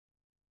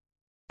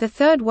The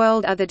Third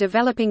World are the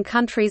developing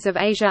countries of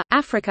Asia,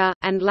 Africa,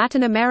 and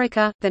Latin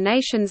America, the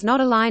nations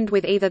not aligned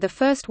with either the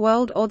First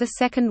World or the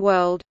Second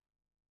World.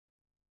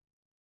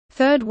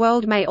 Third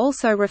World may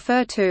also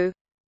refer to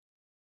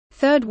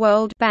Third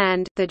World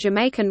Band, the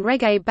Jamaican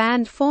reggae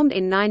band formed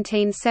in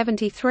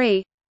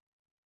 1973.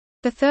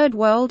 The Third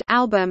World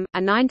Album, a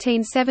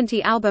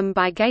 1970 album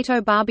by Gato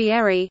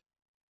Barbieri.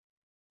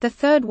 The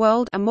Third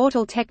World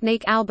Immortal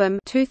Technique album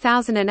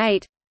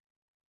 2008.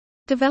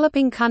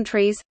 Developing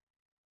countries.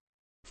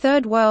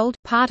 Third World,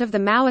 part of the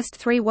Maoist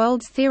Three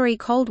Worlds theory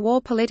Cold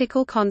War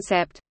political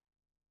concept.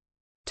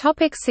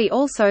 See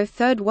also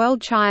Third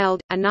World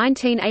Child, a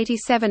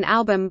 1987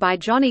 album by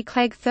Johnny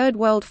Clegg. Third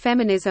World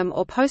Feminism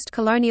or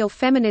Post-Colonial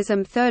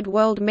Feminism. Third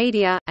World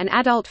Media, an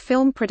adult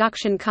film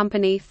production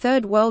company.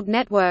 Third World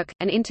Network,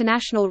 an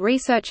international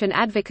research and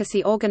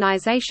advocacy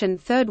organization.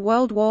 Third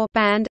World War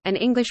Band, an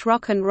English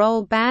rock and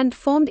roll band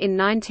formed in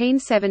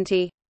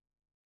 1970.